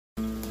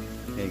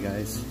Hey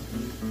guys,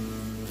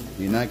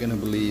 you're not gonna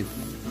believe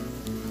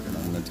what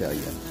I'm gonna tell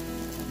you.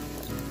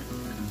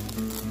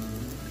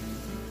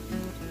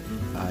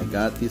 I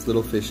got these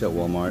little fish at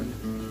Walmart.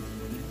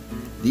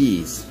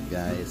 These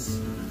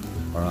guys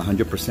are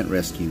 100%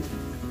 rescue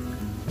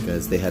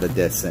because they had a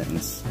death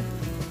sentence.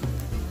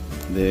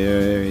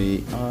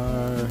 They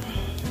are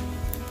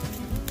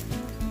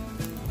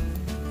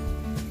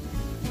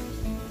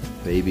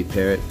baby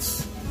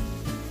parrots.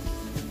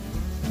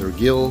 Their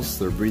gills,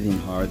 they're breathing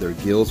hard. Their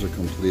gills are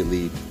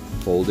completely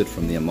folded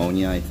from the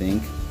ammonia, I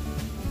think.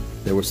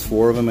 There was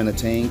 4 of them in a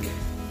tank.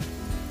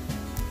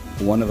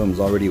 One of them's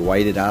already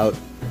white out,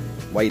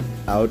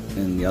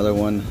 and the other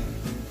one,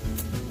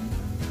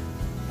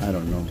 I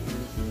don't know.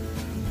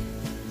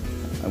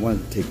 I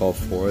wanted to take all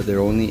 4.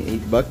 They're only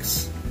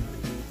 $8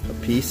 a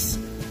piece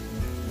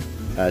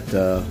at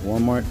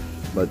Walmart,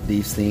 but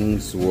these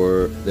things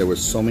were, there were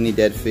so many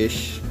dead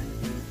fish.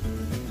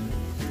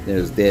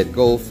 There's dead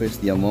goldfish.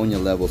 The ammonia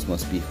levels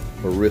must be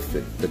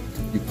horrific. But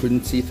you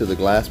couldn't see through the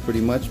glass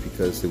pretty much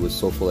because it was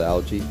so full of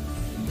algae.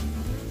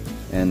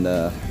 And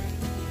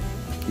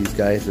these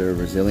guys are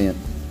resilient.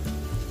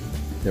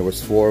 There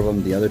was 4 of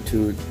them. The other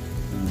 2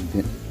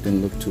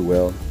 didn't look too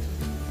well.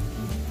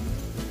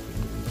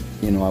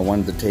 You know, I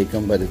wanted to take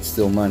them, but it's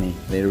still money.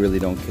 They really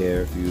don't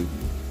care if you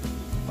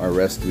are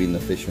rescuing the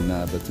fish or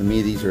not. But to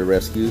me, these are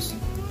rescues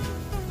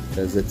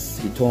because it's.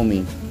 He told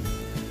me.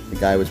 The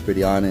guy was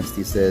pretty honest.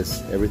 He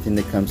says everything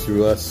that comes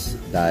through us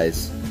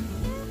dies,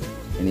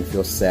 and he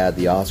feels sad.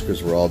 The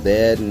Oscars were all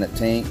dead in that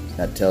tank.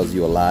 That tells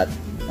you a lot.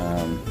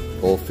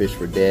 Goldfish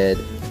were dead.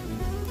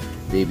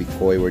 Baby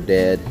koi were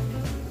dead.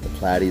 The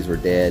platies were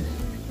dead.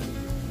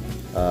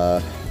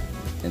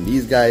 And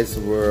these guys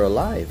were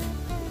alive.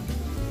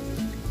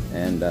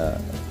 And they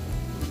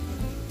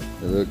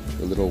look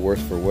a little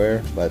worse for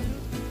wear, but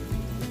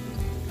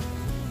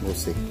we'll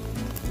see.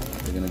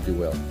 They're gonna do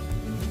well.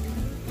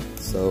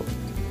 So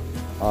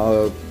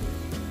I'll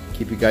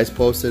keep you guys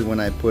posted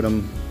when I put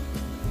them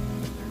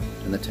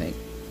in the tank.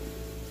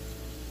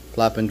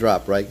 Plop and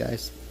drop, right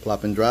guys?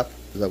 Plop and drop,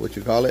 is that what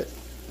you call it?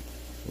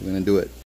 We're gonna do it.